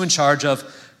put you in charge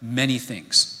of many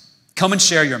things. Come and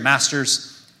share your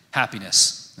master's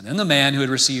happiness. And then the man who had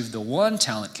received the 1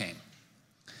 talent came.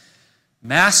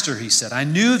 Master, he said, I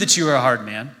knew that you are a hard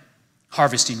man,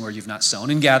 harvesting where you've not sown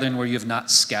and gathering where you have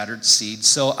not scattered seed.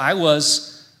 So I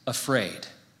was afraid.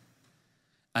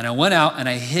 And I went out and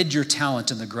I hid your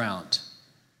talent in the ground.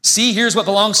 See, here's what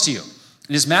belongs to you.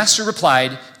 And his master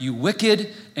replied, you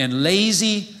wicked and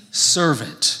lazy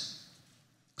servant.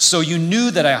 So you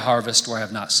knew that I harvest where I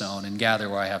have not sown and gather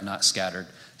where I have not scattered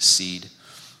seed.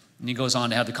 And he goes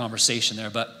on to have the conversation there,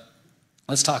 but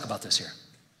let's talk about this here.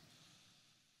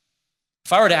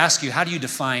 If I were to ask you, how do you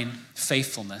define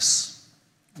faithfulness?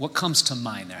 What comes to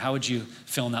mind there? How would you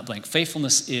fill in that blank?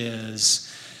 Faithfulness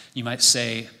is, you might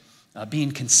say,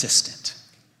 being consistent.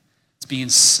 It's being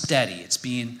steady. It's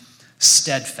being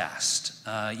steadfast.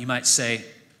 You might say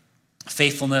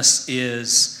faithfulness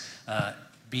is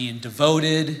being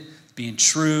devoted, being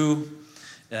true.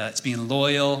 It's being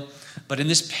loyal. But in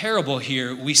this parable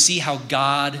here, we see how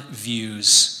God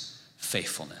views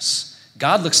faithfulness.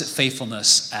 God looks at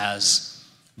faithfulness as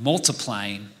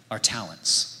multiplying our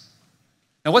talents.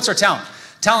 Now, what's our talent?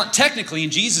 Talent, technically, in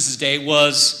Jesus' day,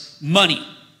 was money.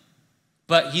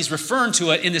 But he's referring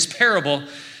to it in this parable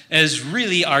as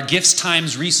really our gifts,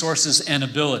 times, resources, and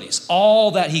abilities.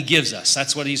 All that he gives us.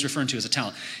 That's what he's referring to as a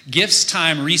talent. Gifts,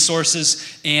 time,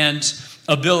 resources, and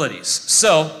abilities.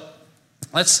 So,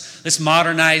 let's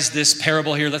modernize this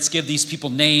parable here. Let's give these people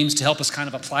names to help us kind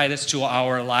of apply this to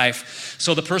our life.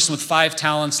 So the person with 5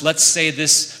 talents, let's say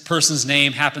this person's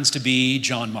name happens to be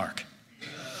John Mark.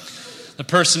 The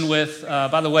person with,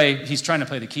 by the way, he's trying to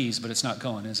play the keys, but it's not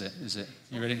going, is it? Is it?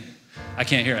 You ready? I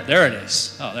can't hear it. There it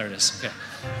is. Oh, there it is. Okay.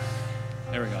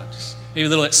 There we go. Just maybe a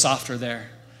little bit softer there.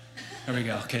 There we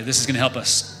go. Okay, this is going to help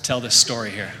us tell this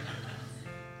story here.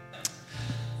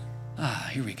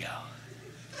 Here we go.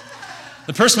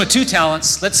 The person with 2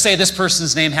 talents, let's say this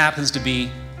person's name happens to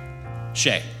be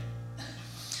Shay.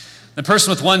 The person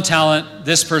with 1 talent,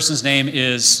 this person's name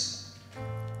is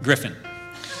Griffin.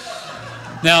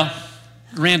 Now,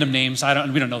 random names,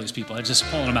 we don't know these people. I'm just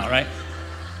pulling them out, right?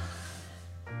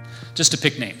 Just to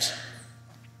pick names.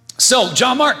 So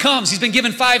John Mark comes. He's been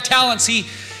given 5 talents.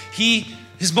 He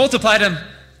has multiplied them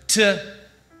to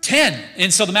 10.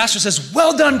 And so the master says,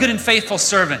 well done, good and faithful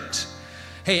servant.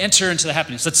 Hey, enter into the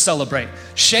happiness. Let's celebrate.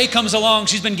 Shay comes along.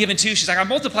 She's been given 2. She's like, I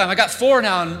multiply them. I got 4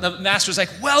 now. And the master's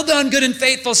like, well done, good and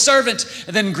faithful servant.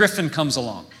 And then Griffin comes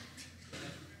along.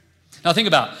 Now think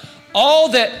about it. All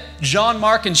that John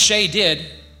Mark and Shay did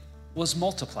was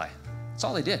multiply. That's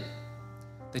all they did.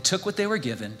 They took what they were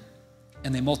given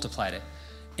and they multiplied it.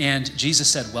 And Jesus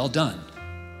said, well done,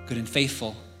 good and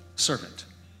faithful servant.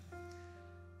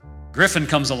 Griffin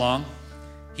comes along.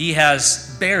 He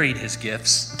has buried his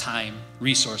gifts, time,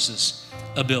 resources,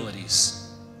 abilities.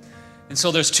 And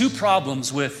so there's 2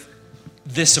 problems with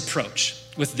this approach,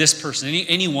 with this person,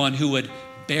 anyone who would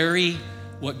bury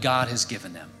what God has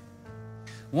given them.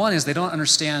 One is they don't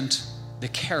understand the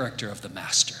character of the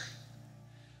master.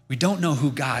 We don't know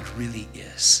who God really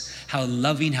is. how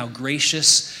loving, how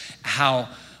gracious, how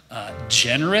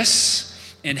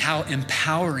generous, and how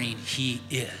empowering he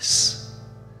is.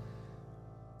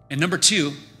 And number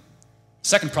two,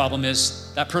 second problem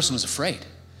is that person was afraid.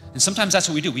 And sometimes that's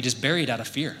what we do. We just bury it out of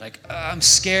fear. Like, I'm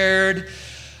scared.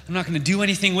 I'm not going to do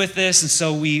anything with this. And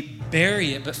so we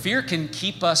bury it. But fear can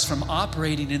keep us from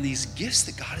operating in these gifts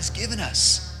that God has given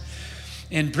us.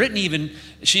 And Brittany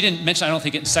she didn't mention, I don't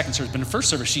think it in second service, but in first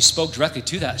service, she spoke directly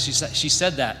to that. She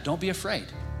said that, don't be afraid.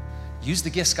 Use the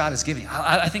gifts God has given you.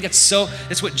 I think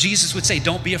it's what Jesus would say,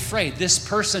 don't be afraid. This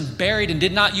person buried and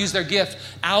did not use their gift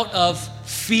out of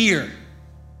fear.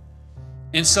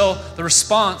 And so the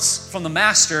response from the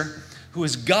master, who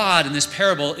is God in this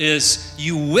parable, is,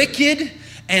 you wicked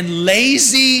and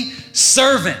lazy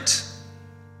servant.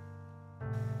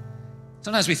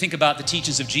 Sometimes we think about the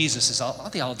teachings of Jesus as,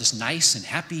 aren't they all just nice and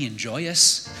happy and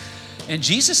joyous? And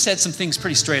Jesus said some things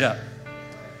pretty straight up.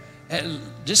 And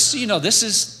just so you know,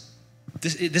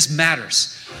 this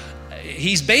matters.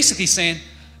 He's basically saying,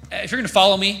 if you're going to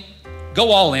follow me,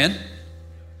 go all in.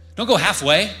 Don't go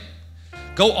halfway.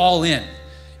 Go all in.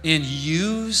 And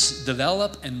use,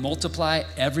 develop, and multiply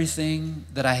everything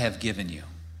that I have given you.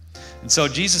 And so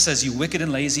Jesus says, you wicked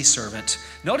and lazy servant.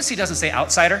 Notice he doesn't say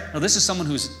outsider. No, this is someone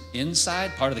who's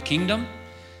inside, part of the kingdom.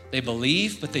 They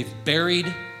believe, but they've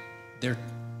buried their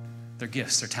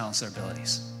gifts, their talents, their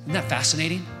abilities. Isn't that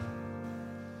fascinating?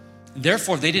 And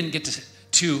therefore, they didn't get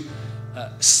to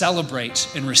celebrate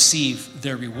and receive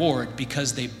their reward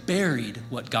because they buried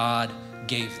what God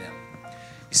gave them.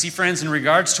 You see, friends, in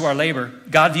regards to our labor,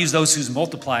 God views those who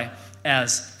multiply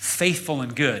as faithful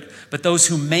and good, but those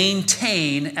who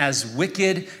maintain as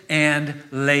wicked and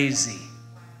lazy.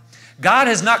 God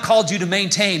has not called you to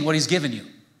maintain what he's given you.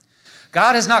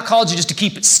 God has not called you just to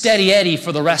keep it steady Eddie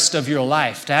for the rest of your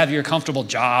life, to have your comfortable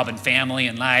job and family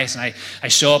and life, and I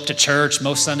show up to church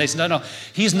most Sundays. No.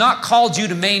 He's not called you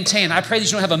to maintain. I pray that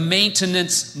you don't have a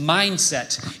maintenance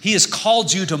mindset. He has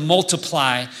called you to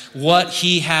multiply what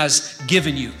he has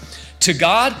given you. To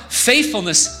God,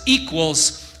 faithfulness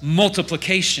equals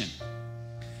multiplication.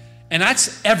 And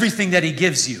that's everything that he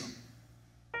gives you.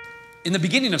 In the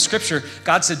beginning of Scripture,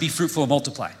 God said, be fruitful and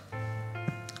multiply.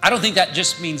 I don't think that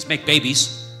just means make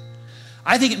babies.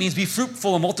 I think it means be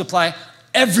fruitful and multiply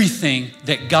everything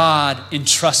that God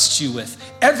entrusts you with,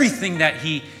 everything that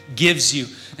he gives you.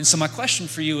 And so my question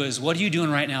for you is, what are you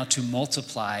doing right now to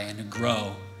multiply and to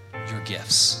grow your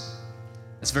gifts?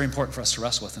 That's very important for us to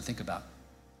wrestle with and think about.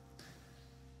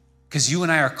 Because you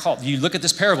and I are called. You look at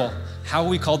this parable, how are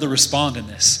we called to respond in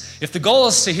this? If the goal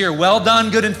is to hear, well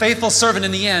done, good and faithful servant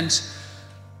in the end,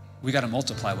 we got to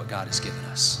multiply what God has given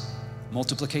us.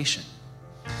 Multiplication.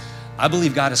 I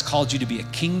believe God has called you to be a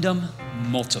kingdom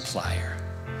multiplier.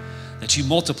 That you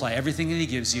multiply everything that he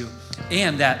gives you,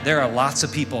 and that there are lots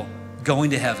of people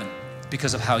going to heaven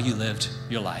because of how you lived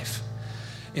your life.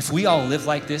 If we all live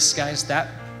like this, guys, that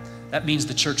means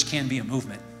the church can be a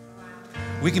movement.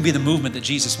 We can be the movement that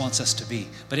Jesus wants us to be,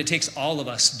 but it takes all of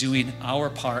us doing our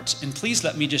part. And please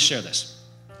let me just share this.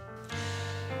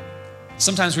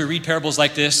 Sometimes we read parables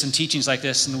like this and teachings like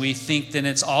this, and we think that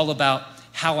it's all about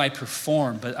how I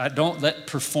perform, but I don't let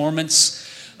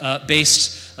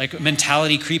performance-based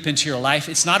mentality creep into your life.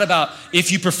 It's not about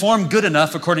if you perform good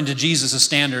enough according to Jesus'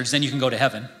 standards, then you can go to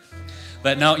heaven.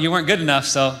 But no, you weren't good enough,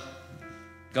 so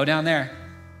go down there.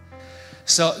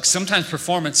 So sometimes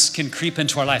performance can creep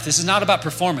into our life. This is not about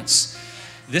performance.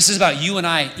 This is about you and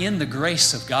I in the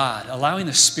grace of God, allowing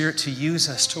the Spirit to use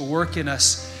us, to work in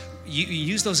us. You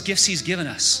use those gifts he's given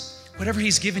us. Whatever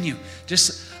he's given you,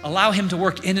 just allow him to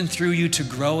work in and through you to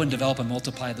grow and develop and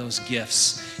multiply those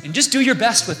gifts. And just do your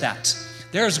best with that.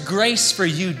 There's grace for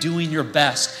you doing your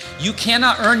best. You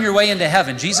cannot earn your way into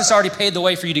heaven. Jesus already paid the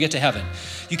way for you to get to heaven.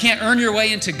 You can't earn your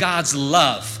way into God's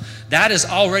love. That has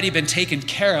already been taken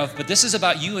care of, but this is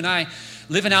about you and I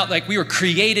living out like we were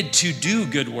created to do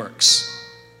good works.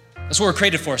 That's what we're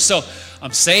created for. So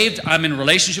I'm saved, I'm in a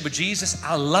relationship with Jesus,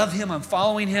 I love him, I'm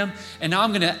following him, and now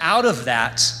I'm gonna, out of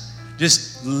that,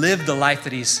 just live the life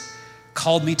that he's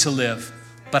called me to live.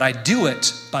 But I do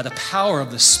it by the power of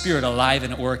the Spirit alive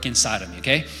and at work inside of me,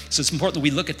 okay? So it's important that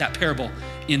we look at that parable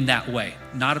in that way,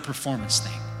 not a performance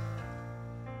thing.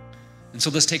 And so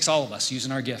this takes all of us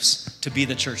using our gifts to be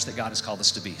the church that God has called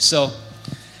us to be. So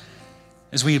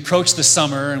as we approach the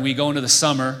summer and we go into the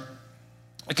summer,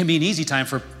 it can be an easy time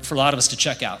for a lot of us to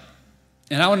check out.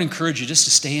 And I would encourage you just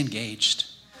to stay engaged.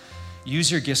 Use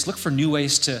your gifts. Look for new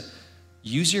ways to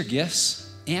use your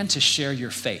gifts and to share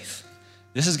your faith.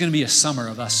 This is going to be a summer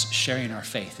of us sharing our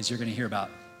faith, as you're going to hear about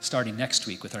starting next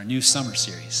week with our new summer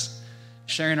series.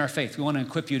 Sharing our faith. We want to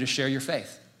equip you to share your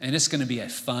faith. and it's going to be a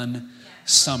fun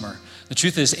summer. The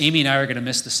truth is, Amy and I are going to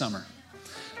miss the summer.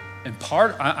 And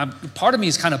part of me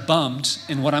is kind of bummed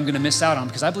in what I'm going to miss out on,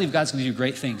 because I believe God's going to do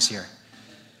great things here.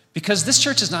 Because this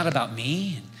church is not about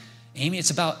me and Amy, it's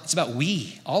about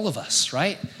we, all of us,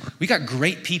 right? We got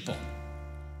great people.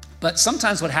 But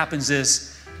sometimes what happens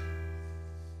is,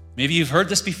 maybe you've heard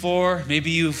this before,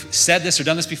 maybe you've said this or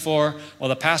done this before, well,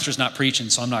 the pastor's not preaching,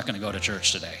 so I'm not going to go to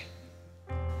church today.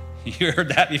 You heard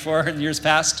that before in years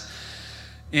past?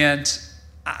 And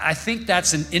I think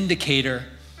that's an indicator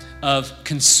of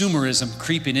consumerism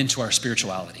creeping into our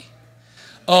spirituality.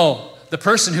 Oh, the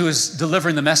person who is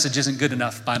delivering the message isn't good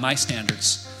enough by my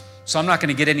standards, so I'm not going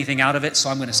to get anything out of it,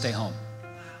 so I'm going to stay home.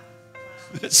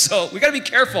 So we got to be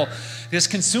careful. This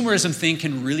consumerism thing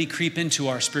can really creep into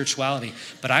our spirituality.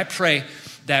 But I pray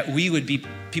that we would be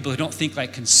people who don't think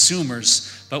like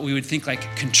consumers, but we would think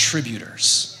like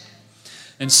contributors.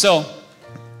 And so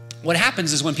what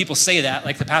happens is when people say that,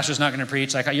 like the pastor's not going to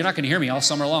preach, like you're not going to hear me all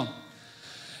summer long.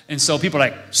 And so people are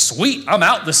like, sweet, I'm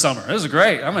out this summer. This is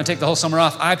great. I'm going to take the whole summer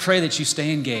off. I pray that you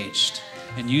stay engaged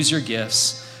and use your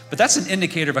gifts. But that's an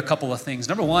indicator of a couple of things.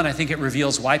 Number one, I think it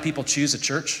reveals why people choose a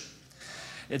church.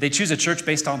 They choose a church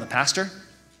based on the pastor.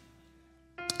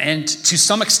 And to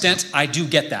some extent, I do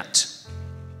get that.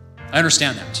 I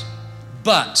understand that.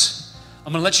 But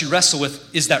I'm going to let you wrestle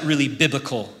with, is that really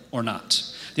biblical or not?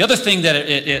 The other thing that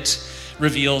it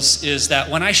reveals is that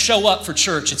when I show up for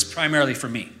church, it's primarily for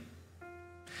me.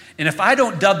 And if I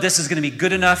don't dub this as going to be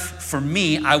good enough for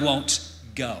me, I won't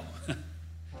go.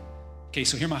 Okay,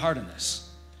 so hear my heart on this.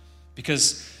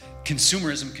 Because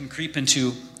consumerism can creep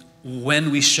into when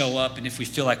we show up and if we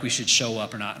feel like we should show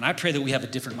up or not. And I pray that we have a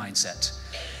different mindset.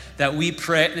 That we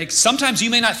pray, like, sometimes you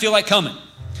may not feel like coming,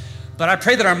 but I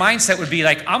pray that our mindset would be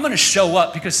like, I'm going to show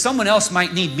up because someone else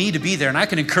might need me to be there and I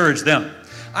can encourage them.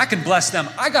 I can bless them.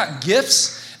 I got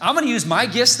gifts. I'm going to use my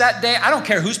gifts that day. I don't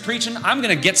care who's preaching. I'm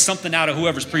going to get something out of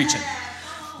whoever's preaching.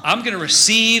 I'm going to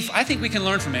receive. I think we can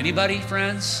learn from anybody,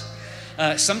 friends.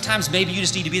 Sometimes maybe you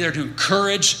just need to be there to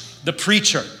encourage the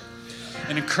preacher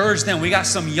and encourage them. We got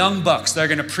some young bucks that are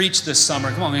going to preach this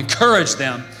summer. Come on, encourage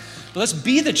them. But let's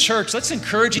be the church. Let's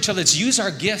encourage each other. Let's use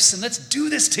our gifts and let's do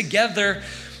this together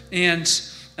and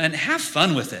have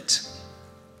fun with it.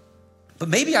 But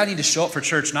maybe I need to show up for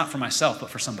church, not for myself, but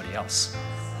for somebody else.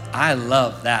 I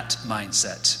love that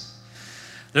mindset.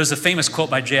 There's a famous quote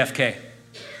by JFK.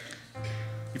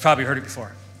 You've probably heard it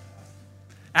before.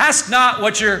 Ask not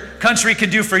what your country can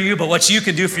do for you, but what you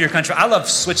can do for your country. I love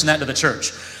switching that to the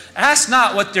church. Ask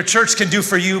not what your church can do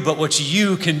for you, but what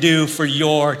you can do for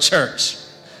your church.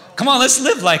 Come on, let's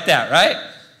live like that, right?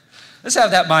 Let's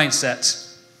have that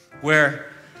mindset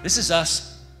where this is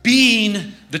us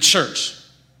being the church,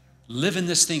 living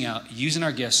this thing out, using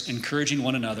our gifts, encouraging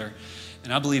one another.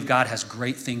 And I believe God has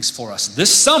great things for us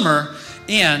this summer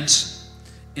and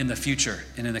in the future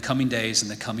and in the coming days and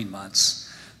the coming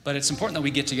months. But it's important that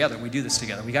we get together and we do this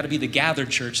together. We got to be the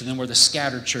gathered church, and then we're the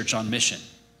scattered church on mission.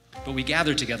 But we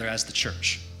gather together as the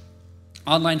church.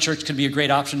 Online church can be a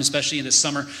great option, especially in this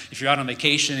summer. If you're out on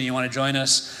vacation and you want to join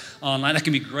us online, that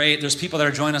can be great. There's people that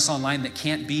are joining us online that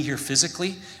can't be here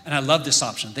physically, and I love this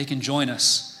option. They can join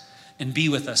us and be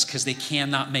with us because they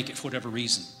cannot make it for whatever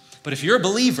reason. But if you're a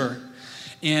believer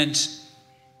and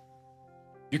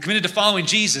you're committed to following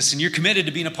Jesus and you're committed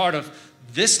to being a part of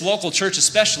this local church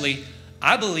especially,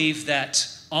 I believe that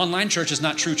online church is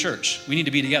not true church. We need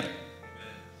to be together.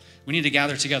 We need to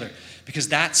gather together because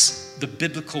that's the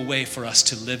biblical way for us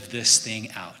to live this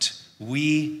thing out.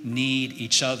 We need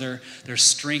each other. There's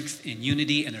strength in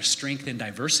unity and there's strength in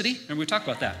diversity. Remember we talked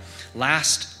about that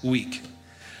last week.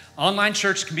 Online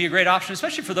church can be a great option,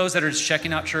 especially for those that are just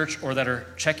checking out church or that are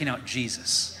checking out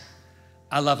Jesus.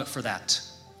 I love it for that.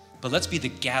 But let's be the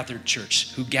gathered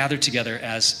church who gather together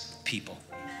as people.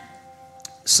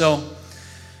 So,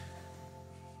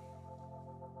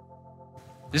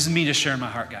 this is me just sharing my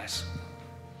heart, guys.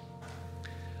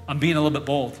 I'm being a little bit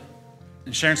bold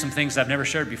and sharing some things I've never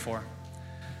shared before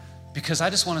because I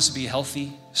just want us to be a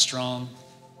healthy, strong,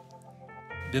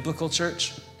 biblical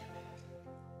church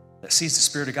that sees the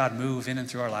Spirit of God move in and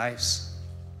through our lives.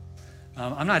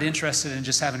 I'm not interested in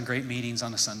just having great meetings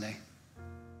on a Sunday.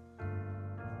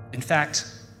 In fact,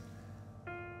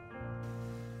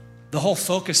 the whole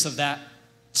focus of that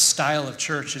style of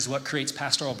church is what creates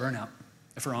pastoral burnout,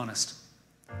 if we're honest.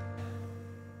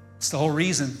 It's the whole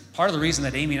reason, part of the reason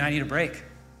that Amy and I need a break.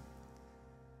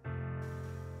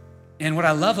 And what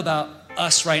I love about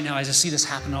us right now, as I see this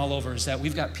happen all over, is that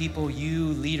we've got people, you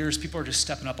leaders, people are just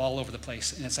stepping up all over the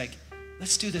place. And it's like,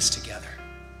 let's do this together.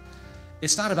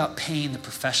 It's not about paying the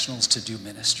professionals to do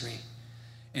ministry.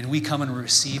 and we come and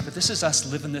receive, but this is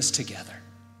us living this together.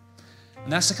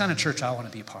 And that's the kind of church I want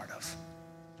to be a part of,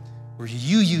 where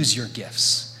you use your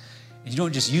gifts. And you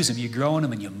don't just use them, you grow in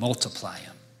them and you multiply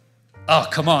them. Oh,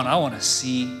 come on, I want to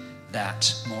see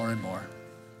that more and more.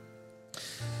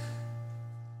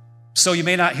 So you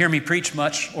may not hear me preach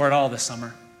much or at all this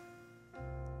summer,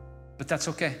 but that's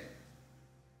okay,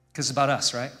 because it's about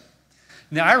us, right?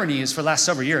 And the irony is, for the last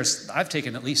several years, I've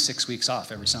taken at least 6 weeks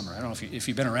off every summer. I don't know if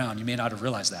you've been around, you may not have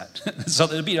realized that. So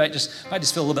it'll be, might just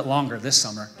feel a little bit longer this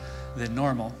summer than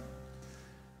normal.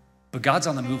 But God's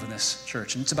on the move in this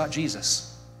church, and it's about Jesus.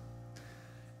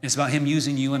 It's about him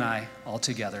using you and I all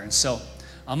together. And so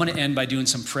I'm going to end by doing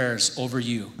some prayers over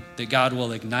you, that God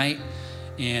will ignite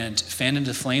and fan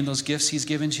into flame those gifts he's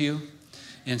given to you.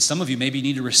 And some of you maybe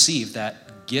need to receive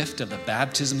that gift of the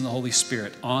baptism of the Holy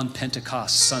Spirit on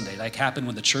Pentecost Sunday, like happened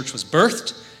when the church was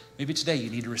birthed. Maybe today you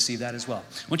need to receive that as well.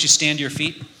 Once you stand to your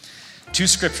feet, 2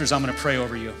 scriptures I'm going to pray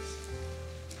over you.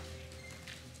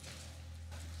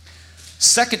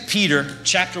 2 Peter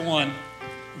chapter 1,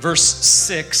 verse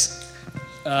 6,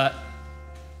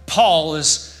 Paul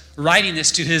is writing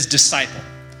this to his disciple,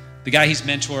 the guy he's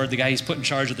mentored, the guy he's put in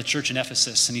charge of the church in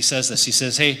Ephesus. And he says this, he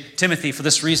says, hey, Timothy, for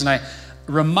this reason I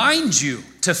remind you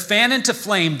to fan into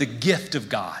flame the gift of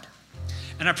God.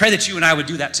 And I pray that you and I would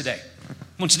do that today.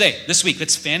 Well, today, this week,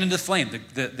 let's fan into flame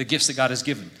the gifts that God has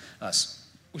given us,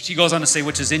 which he goes on to say,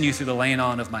 which is in you through the laying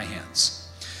on of my hands.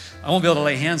 I won't be able to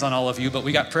lay hands on all of you, but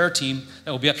we got prayer team that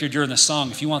will be up here during the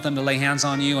song. If you want them to lay hands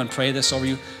on you and pray this over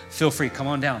you, feel free. Come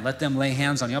on down. Let them lay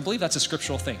hands on you. I believe that's a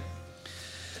scriptural thing.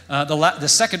 The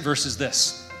second verse is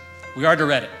this. We already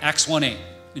read it, Acts 1:8.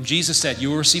 And Jesus said, you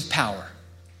will receive power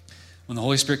when the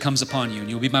Holy Spirit comes upon you, and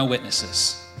you'll be my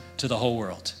witnesses to the whole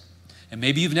world. And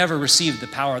maybe you've never received the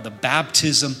power of the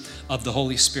baptism of the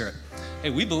Holy Spirit. Hey,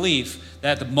 we believe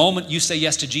that the moment you say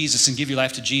yes to Jesus and give your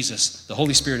life to Jesus, the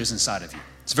Holy Spirit is inside of you.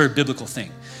 It's a very biblical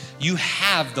thing. You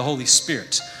have the Holy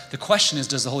Spirit. The question is,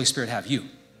 does the Holy Spirit have you?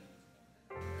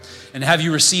 And have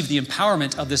you received the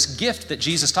empowerment of this gift that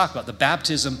Jesus talked about, the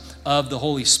baptism of the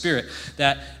Holy Spirit,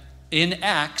 that in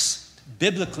Acts,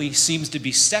 biblically seems to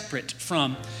be separate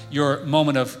from your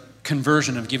moment of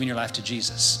conversion, of giving your life to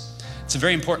Jesus. It's a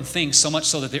very important thing, so much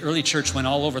so that the early church went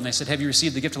all over and they said, have you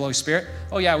received the gift of the Holy Spirit?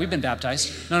 Oh yeah, we've been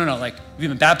baptized. No, like we've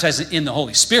been baptized in the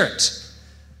Holy Spirit.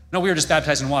 No, we were just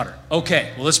baptized in water.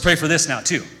 Okay, well, let's pray for this now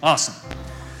too. Awesome.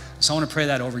 So I want to pray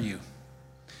that over you.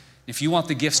 If you want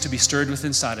the gifts to be stirred within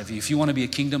inside of you, if you want to be a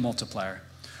kingdom multiplier,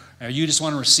 or you just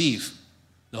want to receive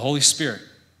the Holy Spirit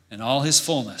in all his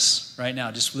fullness right now,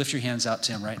 just lift your hands out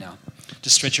to him right now.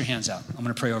 Just stretch your hands out. I'm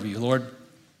going to pray over you. Lord,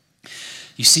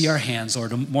 you see our hands,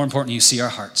 Lord. More importantly, you see our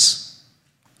hearts.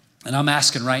 And I'm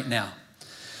asking right now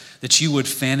that you would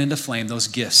fan into flame those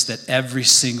gifts that every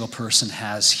single person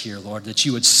has here, Lord, that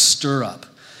you would stir up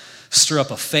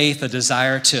a faith, a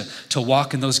desire to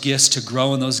walk in those gifts, to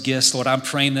grow in those gifts. Lord, I'm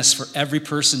praying this for every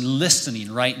person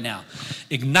listening right now.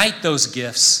 Ignite those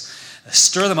gifts.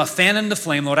 Stir them up, fan into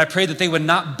flame, Lord. I pray that they would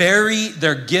not bury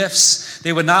their gifts.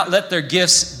 They would not let their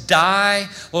gifts die.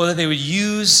 Lord, that they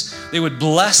would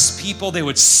bless people. They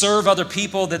would serve other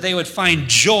people, that they would find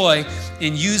joy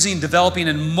in using, developing,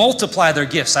 and multiply their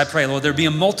gifts. I pray, Lord, there'd be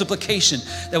a multiplication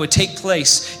that would take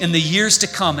place in the years to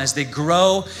come as they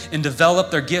grow and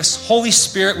develop their gifts. Holy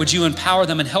Spirit, would you empower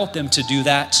them and help them to do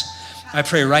that? I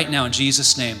pray right now in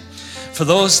Jesus' name. For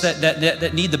those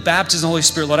that need the baptism of the Holy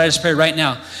Spirit, Lord, I just pray right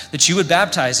now that you would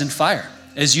baptize in fire,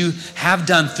 as you have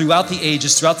done throughout the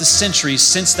ages, throughout the centuries,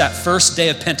 since that first day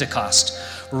of Pentecost.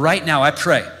 Right now, I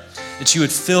pray that you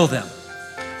would fill them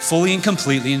fully and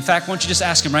completely. In fact, why don't you just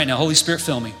ask him right now, Holy Spirit,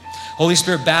 fill me. Holy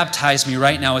Spirit, baptize me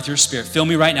right now with your Spirit. Fill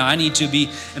me right now. I need to be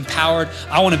empowered.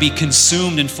 I want to be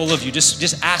consumed and full of you.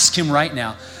 Just ask him right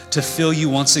now to fill you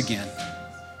once again.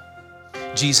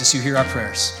 Jesus, you hear our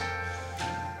prayers.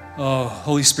 Oh,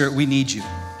 Holy Spirit, we need you.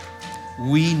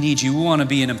 We need you. We want to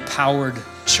be an empowered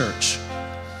church,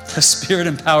 a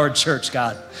Spirit-empowered church,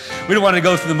 God. We don't want to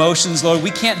go through the motions, Lord.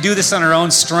 We can't do this on our own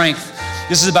strength.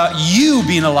 This is about you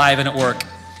being alive and at work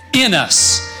in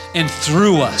us and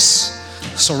through us.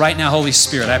 So right now, Holy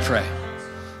Spirit, I pray.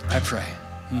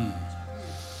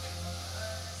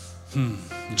 In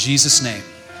Jesus' name,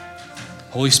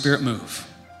 Holy Spirit, move.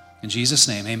 In Jesus'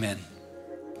 name, amen.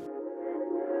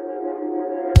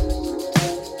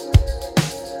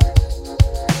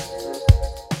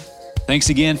 Thanks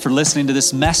again for listening to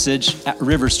this message at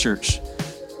Rivers Church.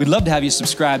 We'd love to have you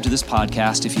subscribe to this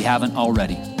podcast if you haven't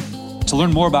already. To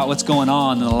learn more about what's going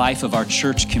on in the life of our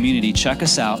church community, check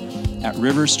us out at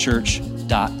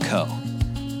riverschurch.co.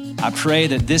 I pray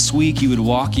that this week you would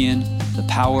walk in the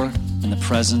power and the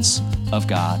presence of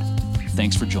God.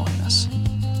 Thanks for joining us.